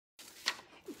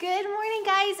Good morning,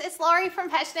 guys. It's Laurie from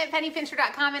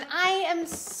PassionatePennyPincher.com, and I am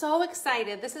so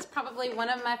excited. This is probably one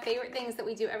of my favorite things that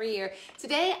we do every year.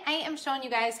 Today, I am showing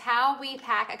you guys how we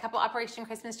pack a couple Operation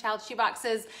Christmas Child shoe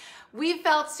boxes. We've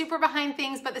felt super behind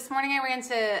things, but this morning I ran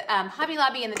to Hobby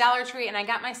Lobby and the Dollar Tree, and I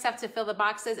got my stuff to fill the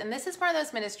boxes. And this is one of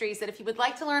those ministries that if you would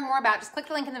like to learn more about, just click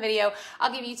the link in the video.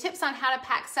 I'll give you tips on how to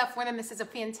pack stuff for them. This is a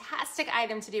fantastic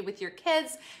item to do with your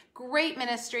kids. Great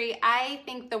ministry. I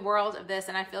think the world of this,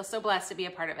 and I feel so blessed to be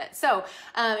a part of it. So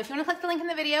if you want to click the link in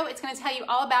the video, it's going to tell you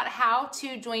all about how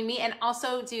to join me and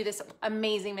also do this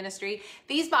amazing ministry.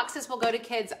 These boxes will go to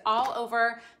kids all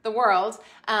over the world.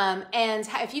 And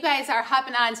if you guys are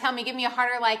hopping on, tell me, give me a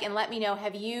heart or like, and let me know,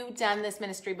 have you done this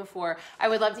ministry before? I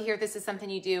would love to hear if this is something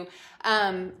you do.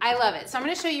 I love it. So I'm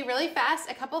going to show you really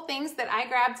fast a couple things that I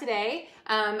grabbed today.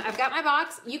 I've got my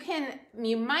box.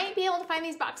 You might be able to find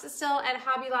these boxes still at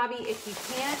Hobby Lobby. If you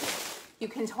can't, you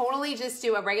can totally just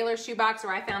do a regular shoe box,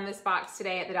 or I found this box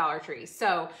today at the Dollar Tree.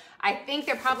 So I think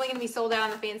they're probably going to be sold out on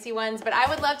the fancy ones, but I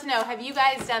would love to know, have you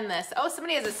guys done this? Oh,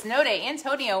 somebody has a snow day.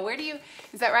 Antonio,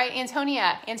 is that right?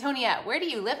 Antonia, where do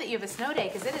you live that you have a snow day?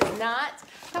 Because it is not,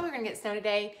 I thought we were going to get snow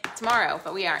today, tomorrow,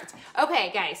 but we aren't.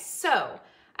 Okay, guys, so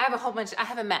I have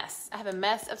a mess. I have a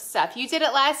mess of stuff. You did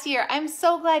it last year. I'm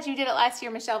so glad you did it last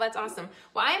year, Michelle. That's awesome.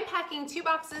 Well, I am packing two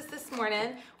boxes this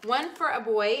morning, one for a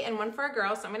boy and one for a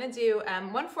girl. So I'm going to do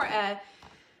one for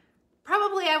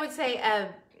probably I would say a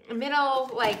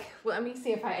middle, well, let me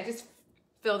see if I just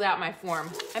filled out my form.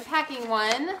 I'm packing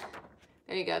one.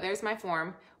 There you go. There's my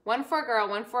form. One for a girl,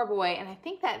 one for a boy. And I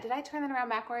think that, did I turn that around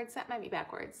backwards? That might be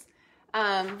backwards.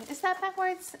 Is that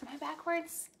backwards? Am I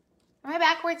backwards? Am I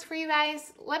backwards for you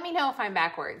guys? Let me know if I'm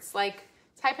backwards.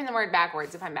 Type in the word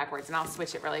backwards if I'm backwards, and I'll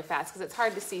switch it really fast because it's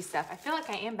hard to see stuff. I feel like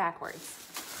I am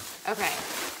backwards. Okay,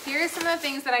 here's some of the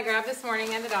things that I grabbed this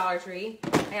morning at the Dollar Tree.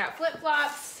 I got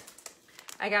flip-flops.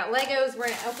 I got Legos. We're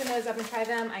gonna open those up and try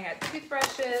them. I got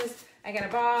toothbrushes. I got a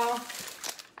ball.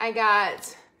 I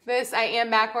got this. I am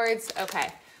backwards. Okay,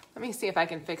 let me see if I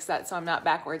can fix that so I'm not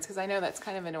backwards because I know that's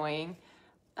kind of annoying.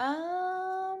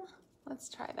 Let's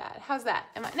try that. How's that?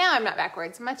 Now I'm not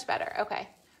backwards. Much better. Okay,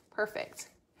 perfect.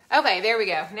 Okay, there we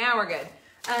go. Now we're good.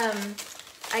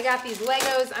 I got these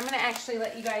Legos. I'm going to actually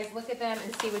let you guys look at them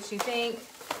and see what you think.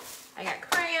 I got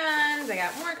crayons. I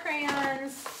got more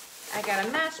crayons. I got a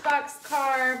Matchbox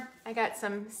car. I got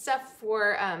some stuff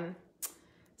for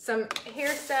some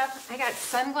hair stuff. I got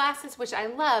sunglasses, which I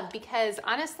love because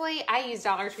honestly, I use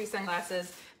Dollar Tree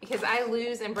sunglasses because I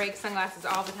lose and break sunglasses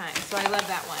all the time. So I love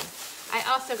that one. I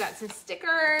also got some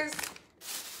stickers,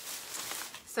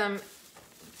 some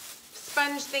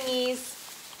sponge thingies,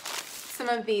 some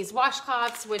of these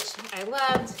washcloths, which I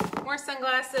loved, more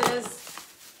sunglasses,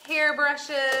 hair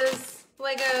brushes,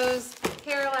 Legos,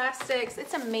 hair elastics.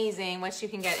 It's amazing what you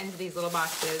can get into these little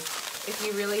boxes if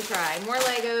you really try. More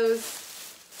Legos,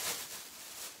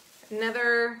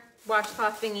 another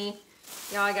washcloth thingy.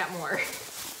 Y'all, I got more.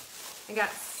 I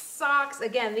got socks.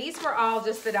 Again, these were all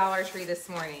just the Dollar Tree this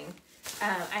morning.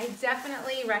 I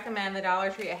definitely recommend the Dollar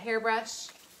Tree, a hairbrush.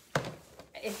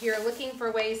 If you're looking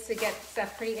for ways to get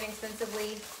stuff pretty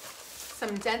inexpensively,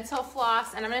 some dental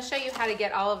floss, and I'm going to show you how to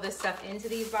get all of this stuff into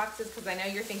these boxes because I know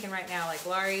you're thinking right now, like,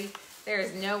 Laurie, there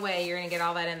is no way you're going to get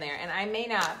all that in there. And I may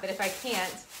not, but if I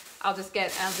can't, I'll do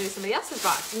somebody else's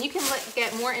box. And you can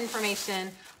get more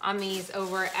information on these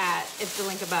over at, it's the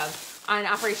link above, on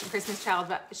Operation Christmas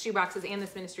Child shoe boxes and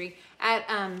this ministry. At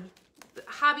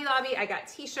Hobby Lobby, I got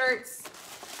t-shirts.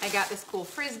 I got this cool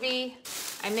Frisbee.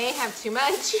 I may have too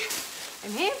much. I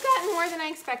may have gotten more than I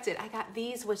expected. I got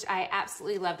these, which I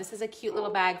absolutely love. This is a cute little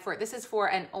bag this is for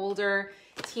an older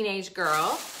teenage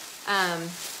girl. I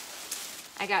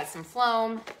got some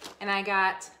Floam, and I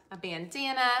got a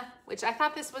bandana, which I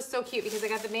thought this was so cute because I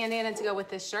got the bandana to go with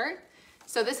this shirt.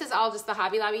 So this is all just the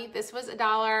Hobby Lobby. This was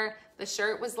 $1. The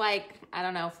shirt was like, I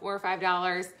don't know, $4 or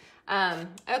 $5.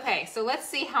 Okay, so let's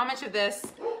see how much of this,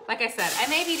 like I said, I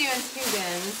may be doing 2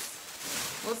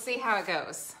 bins. We'll see how it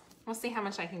goes. We'll see how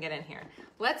much I can get in here.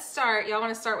 Let's start, y'all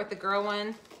want to start with the girl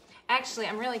one? Actually,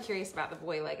 I'm really curious about the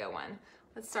boy Lego one.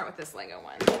 Let's start with this Lego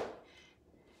one.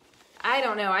 I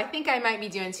don't know, I think I might be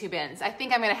doing 2 bins. I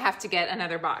think I'm gonna have to get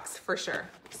another box for sure.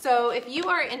 So if you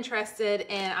are interested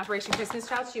in Operation Christmas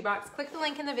Child Shoebox, click the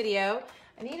link in the video.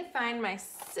 I need to find my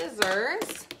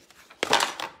scissors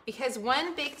because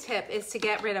one big tip is to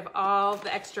get rid of all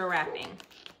the extra wrapping.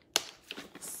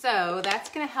 So that's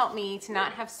gonna help me to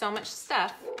not have so much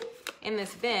stuff in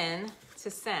this bin to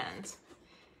send.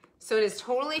 So it is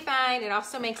totally fine. It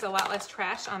also makes a lot less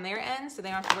trash on their end, so they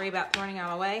don't have to worry about throwing it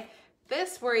all away.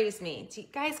 This worries me.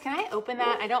 Guys, can I open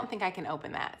that? I don't think I can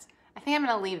open that. I think I'm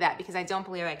gonna leave that because I don't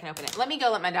believe I can open it. Let me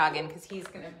go let my dog in because he's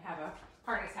gonna have a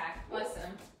heart attack. Bless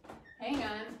him. Hang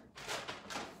on.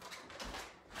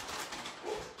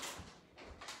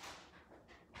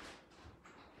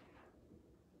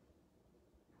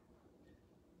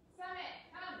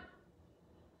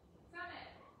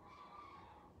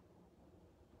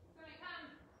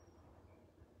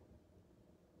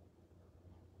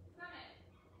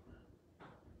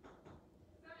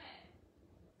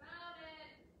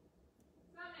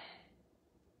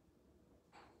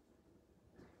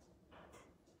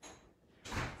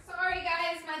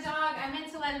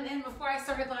 In before I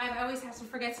started live. I always have to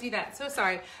forget to do that. So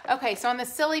sorry. Okay, so on the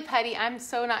silly putty, I'm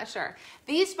so not sure.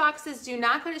 These boxes do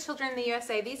not go to children in the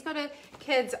USA. These go to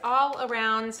kids all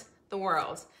around the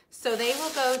world. So they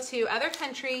will go to other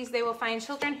countries. They will find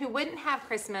children who wouldn't have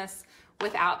Christmas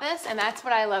without this, and that's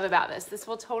what I love about this. This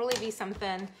will totally be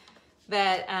something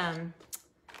that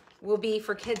will be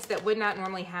for kids that would not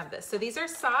normally have this. So these are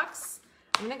socks.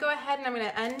 I'm gonna go ahead and I'm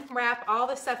gonna unwrap all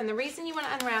this stuff. And the reason you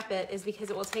wanna unwrap it is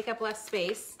because it will take up less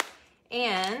space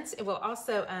and it will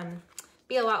also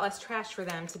be a lot less trash for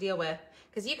them to deal with.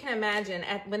 Because you can imagine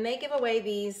when they give away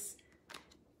these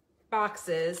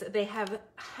boxes, they have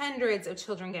hundreds of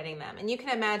children getting them. And you can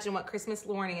imagine what Christmas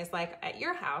morning is like at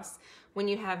your house when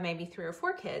you have maybe 3 or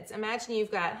 4 kids. Imagine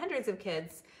you've got hundreds of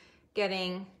kids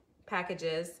getting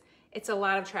packages. It's a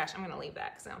lot of trash. I'm gonna leave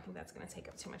that because I don't think that's gonna take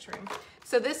up too much room.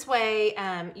 So this way,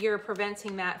 you're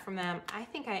preventing that from them. I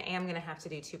think I am gonna have to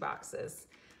do 2 boxes.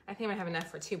 I think I'm gonna have enough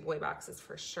for 2 boy boxes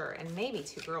for sure, and maybe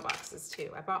 2 girl boxes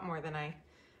too. I bought more than I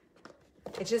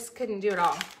just couldn't do it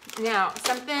all. Now,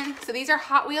 so these are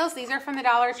Hot Wheels. These are from the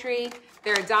Dollar Tree.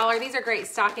 They're $1. These are great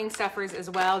stocking stuffers as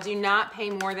well. Do not pay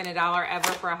more than $1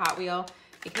 ever for a Hot Wheel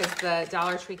because the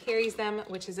Dollar Tree carries them,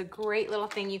 which is a great little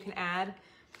thing you can add.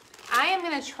 I am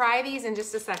gonna try these in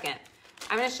just a second.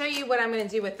 I'm gonna show you what I'm gonna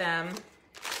do with them.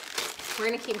 We're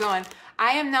gonna keep going.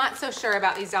 I am not so sure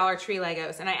about these Dollar Tree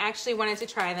Legos, and I actually wanted to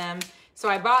try them. So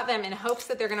I bought them in hopes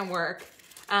that they're gonna work.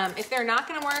 If they're not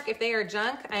gonna work, if they are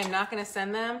junk, I am not gonna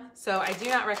send them. So I do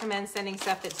not recommend sending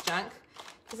stuff that's junk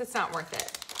because it's not worth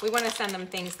it. We wanna send them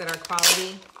things that are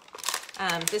quality.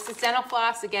 This is dental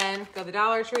floss, again, go to the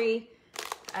Dollar Tree.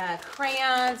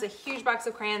 Crayons, a huge box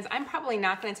of crayons. I'm probably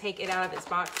not going to take it out of its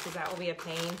box because that will be a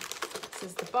pain. This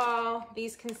is the ball.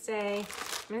 These can stay.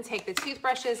 I'm going to take the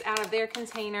toothbrushes out of their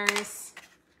containers.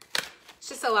 It's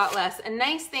just a lot less. A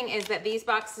nice thing is that these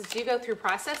boxes do go through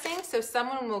processing, so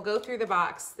someone will go through the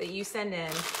box that you send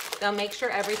in. They'll make sure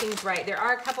everything's right. There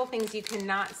are a couple things you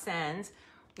cannot send.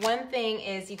 One thing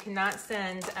is you cannot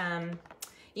send,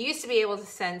 you used to be able to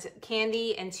send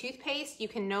candy and toothpaste. You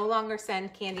can no longer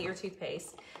send candy or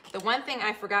toothpaste. The one thing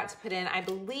I forgot to put in, I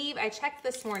believe, I checked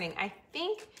this morning, I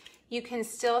think you can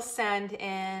still send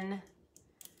in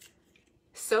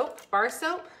soap, bar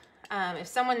soap. If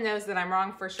someone knows that I'm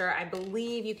wrong for sure, I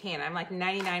believe you can. I'm like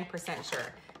 99% sure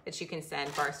that you can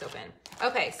send bar soap in.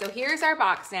 Okay, so here's our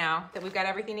box now that we've got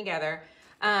everything together.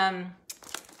 I'm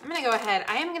gonna go ahead,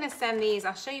 I am gonna send these,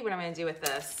 I'll show you what I'm gonna do with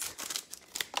this.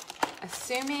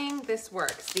 Assuming this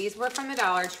works. These were from the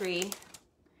Dollar Tree.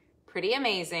 Pretty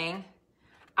amazing.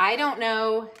 I don't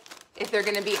know if they're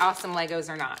gonna be awesome Legos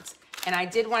or not. And I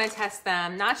did wanna test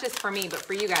them, not just for me, but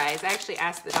for you guys. I actually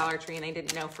asked the Dollar Tree and they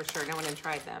didn't know for sure. No one had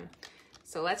tried them.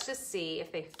 So let's just see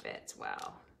if they fit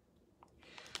well.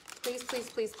 Please, please,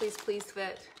 please, please, please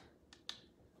fit.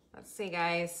 Let's see,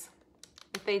 guys.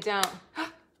 If they don't,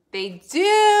 they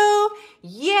do!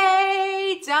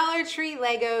 Yay! Dollar Tree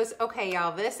Legos. Okay,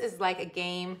 y'all, this is like a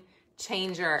game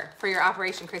changer for your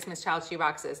Operation Christmas Child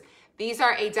shoeboxes. These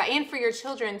are and for your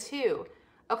children too.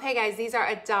 Okay, guys, these are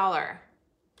 $1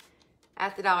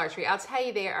 at the Dollar Tree. I'll tell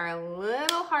you, they are a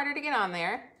little harder to get on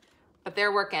there, but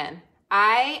they're working.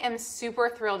 I am super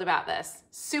thrilled about this.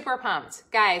 Super pumped.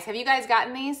 Guys, have you guys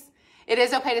gotten these? It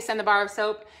is okay to send the bar of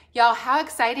soap. Y'all, how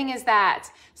exciting is that?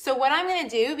 So what I'm gonna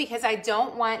do, because I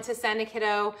don't want to send a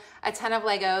kiddo a ton of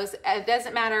Legos, it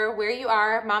doesn't matter where you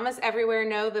are, mamas everywhere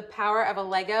know the power of a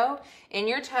Lego in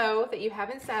your toe that you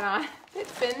haven't sat on.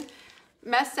 It's been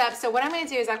messed up. So what I'm gonna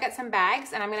do is I've got some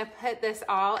bags and I'm gonna put this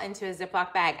all into a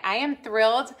Ziploc bag. I am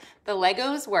thrilled the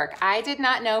Legos work. I did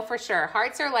not know for sure.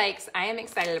 Hearts or likes, I am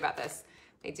excited about this.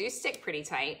 They do stick pretty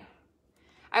tight.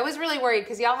 I was really worried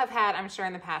because y'all have had, I'm sure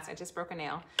in the past, I just broke a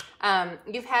nail.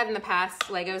 You've had in the past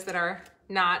Legos that are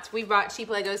not, we've bought cheap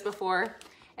Legos before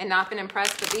and not been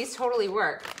impressed, but these totally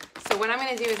work. So what I'm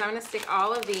gonna do is I'm gonna stick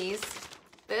all of these,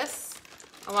 this,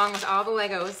 along with all the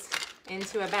Legos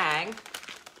into a bag.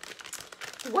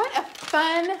 What a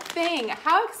fun thing.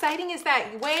 How exciting is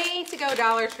that? Way to go,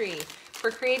 Dollar Tree,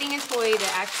 for creating a toy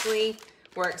that actually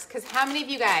works. Because how many of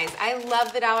you guys, I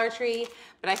love the Dollar Tree,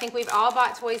 but I think we've all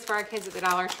bought toys for our kids at the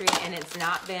Dollar Tree and it's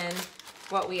not been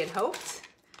what we had hoped.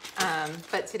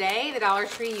 But today, the Dollar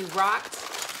Tree, you rocked.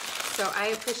 So I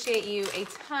appreciate you a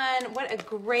ton. What a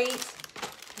great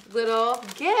little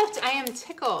gift. I am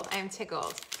tickled. I am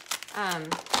tickled.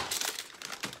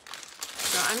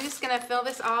 So I'm just gonna fill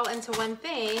this all into one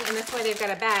thing, and this way they've got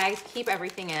a bag to keep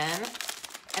everything in.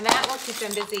 And that will keep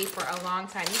them busy for a long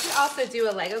time. You could also do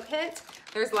a Lego kit.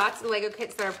 There's lots of Lego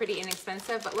kits that are pretty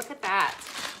inexpensive, but look at that.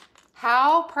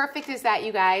 How perfect is that,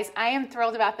 you guys? I am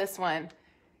thrilled about this one.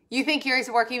 You think yours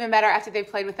work even better after they've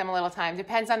played with them a little time.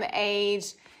 Depends on the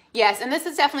age. Yes, and this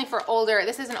is definitely for older.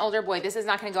 This is an older boy. This is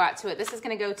not gonna go out to it. This is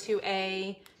gonna go to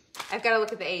a, I've gotta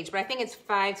look at the age, but I think it's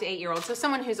 5 to 8 year old. So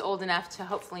someone who's old enough to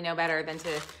hopefully know better than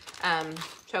to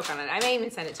choke on it. I may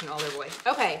even send it to an older boy.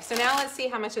 Okay, so now let's see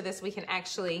how much of this we can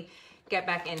actually get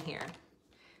back in here.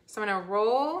 So I'm gonna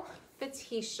roll the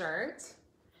t-shirt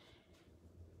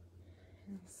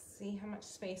and see how much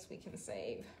space we can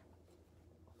save.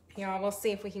 Y'all, we'll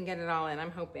see if we can get it all in,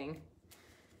 I'm hoping.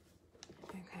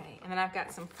 Okay, and then I've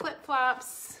got some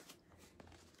flip-flops.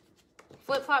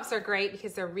 Flip-flops are great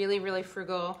because they're really, really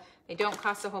frugal. They don't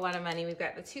cost a whole lot of money. We've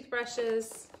got the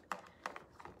toothbrushes.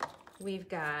 We've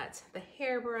got the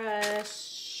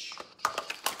hairbrush.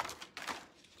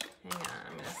 Hang on,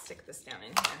 I'm gonna stick this down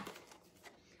in here.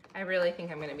 I really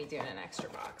think I'm gonna be doing an extra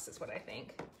box is what I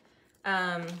think.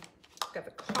 Got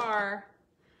the car,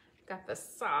 got the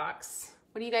socks.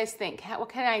 What do you guys think? What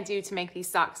can I do to make these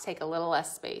socks take a little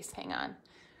less space? Hang on.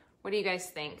 What do you guys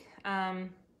think? I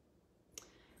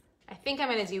think I'm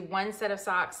gonna do one set of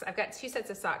socks. I've got 2 sets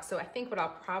of socks, so I think what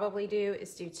I'll probably do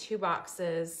is do 2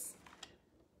 boxes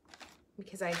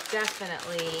because I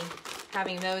definitely,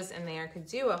 having those in there, could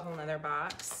do a whole nother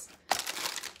box.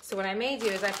 So what I may do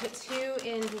is I put 2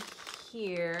 in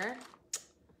here.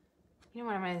 You know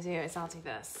what I'm gonna do is I'll do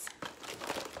this.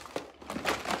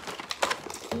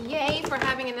 Yay for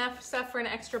having enough stuff for an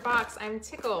extra box. I'm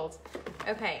tickled.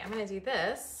 Okay, I'm gonna do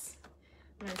this.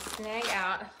 I'm gonna snag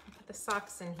out, put the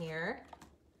socks in here.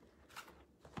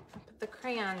 I'll put the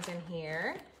crayons in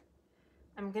here.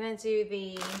 I'm gonna do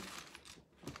the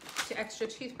extra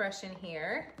toothbrush in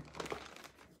here.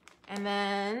 And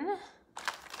then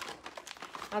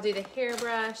I'll do the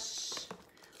hairbrush.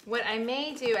 What I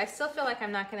may do, I still feel like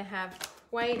I'm not gonna have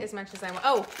quite as much as I want.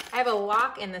 Oh, I have a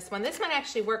lock in this one. This might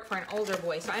actually work for an older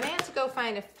boy. So I may have to go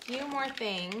find a few more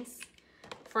things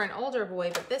for an older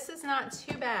boy, but this is not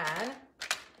too bad.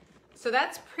 So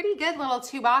that's pretty good little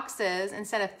 2 boxes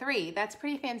instead of 3. That's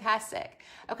pretty fantastic.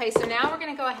 Okay, so now we're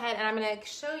gonna go ahead and I'm gonna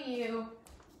show you,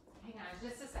 hang on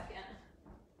just a second.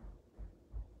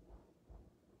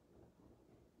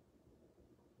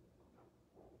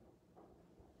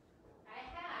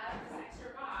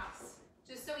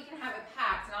 So we can have it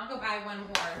packed, and I'll go buy one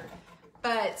more.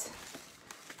 But,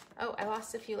 oh, I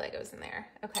lost a few Legos in there.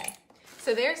 Okay,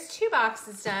 so there's 2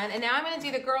 boxes done, and now I'm gonna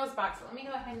do the girls' box. Let me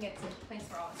go ahead and get to the place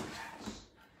for all this trash.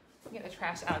 Get the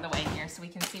trash out of the way here so we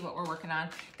can see what we're working on.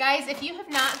 Guys, if you have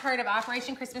not heard of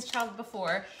Operation Christmas Child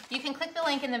before, you can click the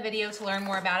link in the video to learn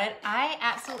more about it. I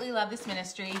absolutely love this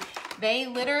ministry. They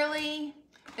literally,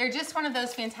 they're just one of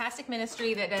those fantastic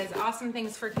ministry that does awesome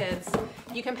things for kids.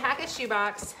 You can pack a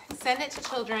shoebox, send it to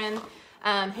children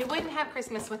who wouldn't have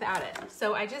Christmas without it.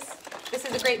 So this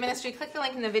is a great ministry. Click the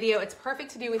link in the video. It's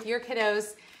perfect to do with your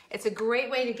kiddos. It's a great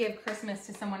way to give Christmas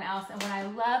to someone else. And what I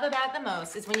love about the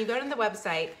most is when you go to the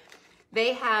website,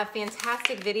 they have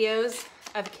fantastic videos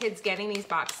of kids getting these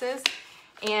boxes.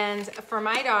 And for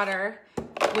my daughter,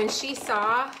 when she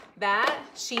saw that,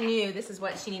 she knew this is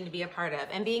what she needed to be a part of.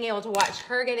 And being able to watch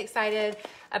her get excited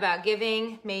about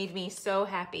giving made me so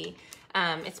happy.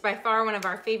 It's by far one of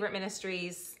our favorite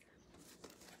ministries,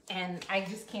 and I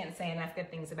just can't say enough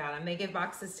good things about them. They give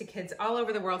boxes to kids all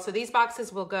over the world. So these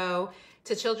boxes will go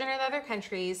to children in other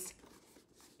countries.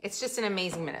 It's just an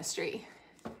amazing ministry.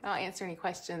 I'll answer any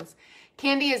questions.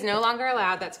 Candy is no longer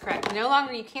allowed. That's correct. No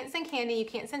longer, you can't send candy. You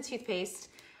can't send toothpaste.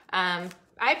 I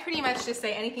pretty much just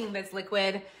say anything that's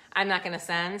liquid, I'm not gonna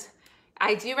send.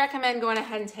 I do recommend going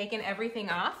ahead and taking everything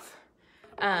off.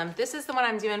 This is the one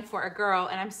I'm doing for a girl,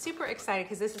 and I'm super excited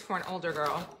because this is for an older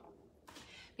girl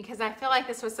because I feel like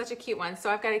this was such a cute one. So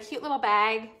I've got a cute little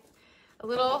bag,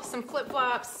 some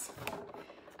flip-flops.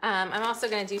 I'm also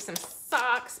gonna do some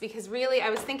socks because really I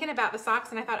was thinking about the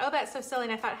socks and I thought, oh, that's so silly.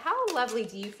 And I thought, how lovely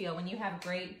do you feel when you have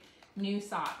great new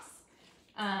socks?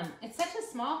 It's such a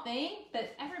small thing,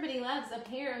 but everybody loves a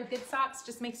pair of good socks,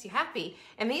 just makes you happy.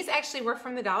 And these actually were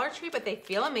from the Dollar Tree, but they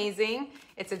feel amazing.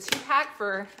 It's a 2-pack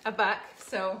for $1,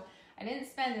 so I didn't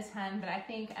spend a ton, but I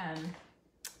think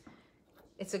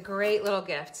It's a great little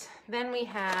gift. Then we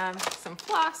have some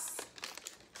floss.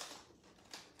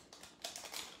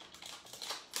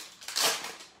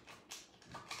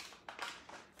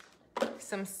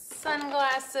 Some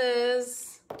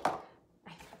sunglasses,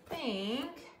 I think.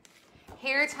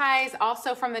 Hair ties,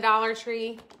 also from the Dollar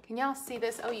Tree. Can y'all see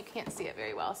this? Oh, you can't see it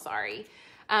very well, sorry.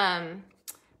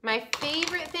 My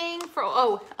favorite thing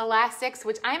for, elastics,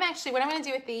 which what I'm gonna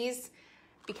do with these,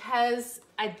 because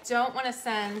I don't wanna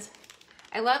send,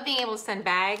 I love being able to send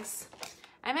bags.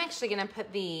 I'm actually gonna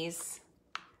put these,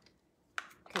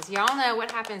 because y'all know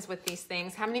what happens with these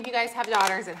things. How many of you guys have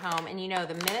daughters at home and you know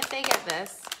the minute they get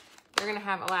this, they're gonna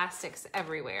have elastics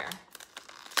everywhere.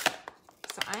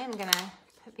 So I am gonna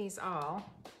put these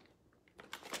all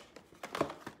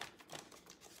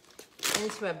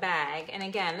into a bag. And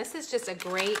again, this is just a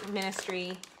great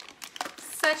ministry,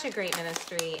 such a great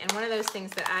ministry, and one of those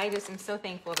things that I just am so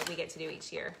thankful that we get to do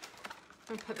each year.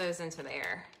 I'm gonna put those into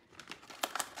there.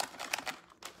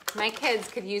 My kids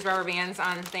could use rubber bands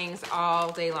on things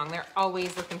all day long. They're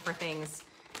always looking for things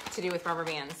to do with rubber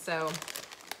bands. So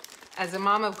as a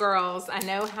mom of girls, I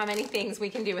know how many things we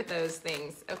can do with those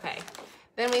things. Okay,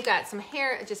 then we've got some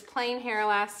hair, just plain hair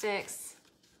elastics.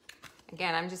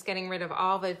 Again, I'm just getting rid of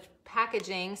all the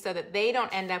packaging so that they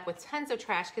don't end up with tons of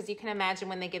trash, because you can imagine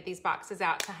when they get these boxes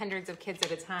out to hundreds of kids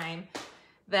at a time,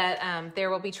 that there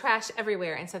will be trash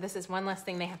everywhere. And so this is one less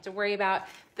thing they have to worry about.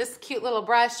 This cute little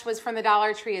brush was from the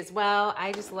Dollar Tree as well.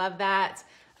 I just love that.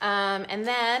 And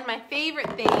then my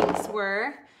favorite things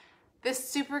were this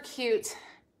super cute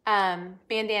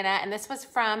bandana, and this was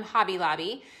from Hobby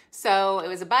Lobby. So it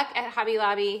was $1 at Hobby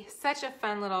Lobby. Such a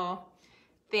fun little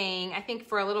thing. I think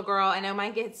for a little girl, I know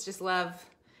my kids just love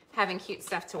having cute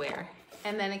stuff to wear.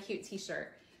 And then a cute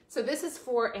t-shirt. So this is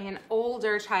for an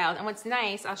older child. And what's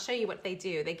nice, I'll show you what they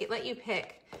do. They let you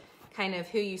pick kind of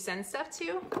who you send stuff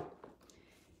to.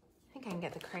 I think I can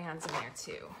get the crayons in there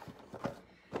too.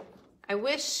 I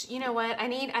wish, you know what,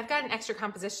 I've got an extra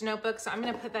composition notebook, so I'm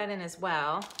gonna put that in as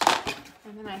well.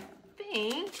 And then I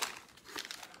think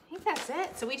that's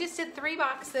it. So we just did 3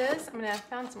 boxes.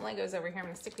 Found some Legos over here. I'm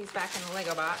gonna stick these back in the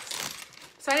Lego box.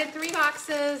 So I did 3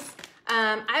 boxes.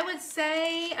 I would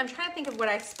say, I'm trying to think of what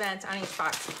I spent on each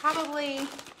box. Probably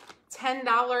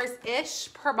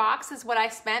 $10-ish per box is what I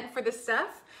spent for this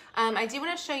stuff. I do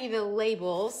wanna show you the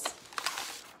labels.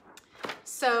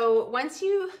 So once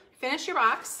you finish your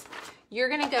box, you're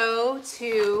gonna go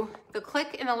to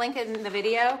click in the link in the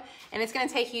video, and it's gonna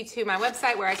take you to my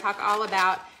website where I talk all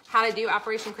about how to do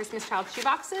Operation Christmas Child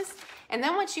shoeboxes. And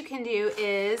then what you can do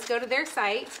is go to their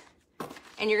site,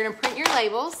 and you're gonna print your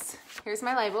labels. Here's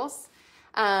my labels.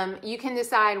 You can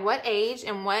decide what age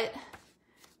and where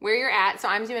you're at. So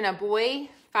I'm doing a boy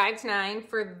 5 to 9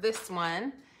 for this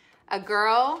one, a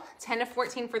girl 10 to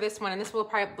 14 for this one, and this will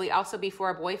probably also be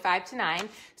for a boy 5 to 9.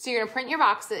 So you're gonna print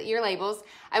your labels.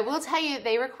 I will tell you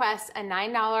they request a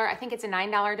 $9, I think it's a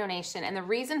 $9 donation, and the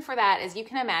reason for that is you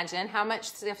can imagine how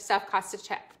much stuff costs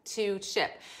to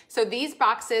ship. So these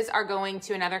boxes are going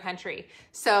to another country.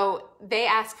 So they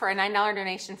ask for a $9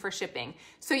 donation for shipping.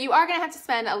 So you are gonna have to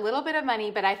spend a little bit of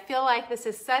money, but I feel like this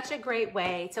is such a great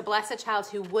way to bless a child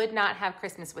who would not have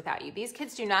Christmas without you. These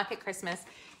kids do not get Christmas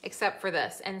except for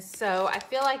this. And so I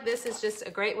feel like this is just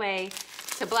a great way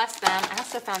to bless them. I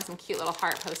also found some cute little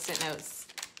heart Post-it notes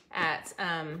at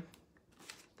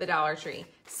the Dollar Tree.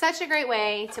 Such a great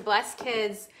way to bless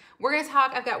kids. We're gonna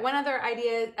talk, I've got one other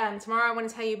idea tomorrow I wanna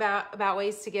tell you about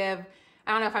ways to give.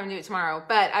 I don't know if I'm gonna do it tomorrow,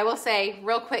 but I will say,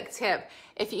 real quick tip,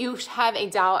 if you have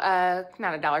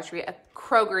not a Dollar Tree, a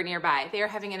Kroger nearby, they are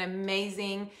having an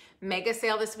amazing mega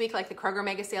sale this week. Like the Kroger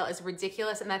mega sale is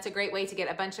ridiculous, and that's a great way to get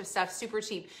a bunch of stuff super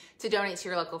cheap to donate to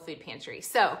your local food pantry.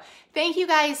 So thank you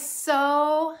guys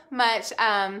so much.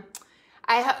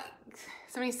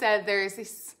 Somebody said there's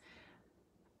this,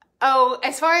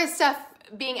 as far as stuff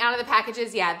being out of the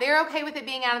packages, yeah, they're okay with it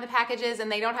being out of the packages and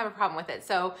they don't have a problem with it.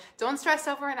 So don't stress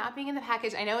over it not being in the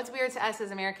package. I know it's weird to us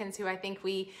as Americans who I think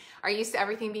we are used to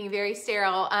everything being very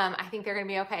sterile. I think they're gonna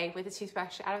be okay with the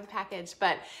toothbrush out of the package.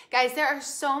 But guys, there are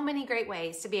so many great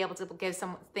ways to be able to give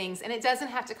some things, and it doesn't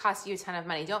have to cost you a ton of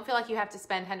money. Don't feel like you have to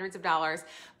spend hundreds of dollars,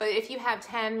 but if you have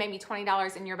 $10, maybe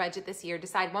 $20 in your budget this year,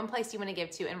 decide one place you wanna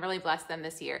give to and really bless them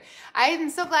this year. I am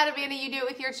so glad, Amanda, you do it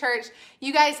with your church.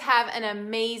 You guys have an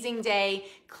amazing day.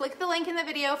 today. Click the link in the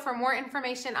video for more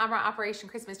information on our Operation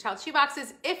Christmas Child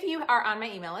shoeboxes. If you are on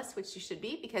my email list, which you should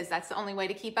be because that's the only way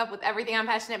to keep up with everything on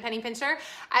Passionate Penny Pincher,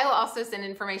 I will also send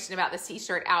information about this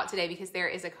t-shirt out today because there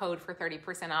is a code for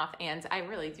 30% off, and I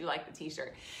really do like the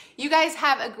t-shirt. You guys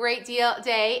have a great day.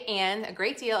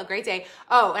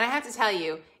 Oh, and I have to tell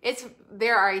you,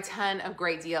 there are a ton of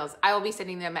great deals. I will be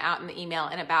sending them out in the email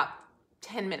in about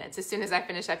 10 minutes as soon as I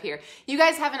finish up here. You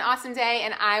guys have an awesome day,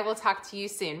 and I will talk to you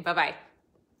soon. Bye-bye.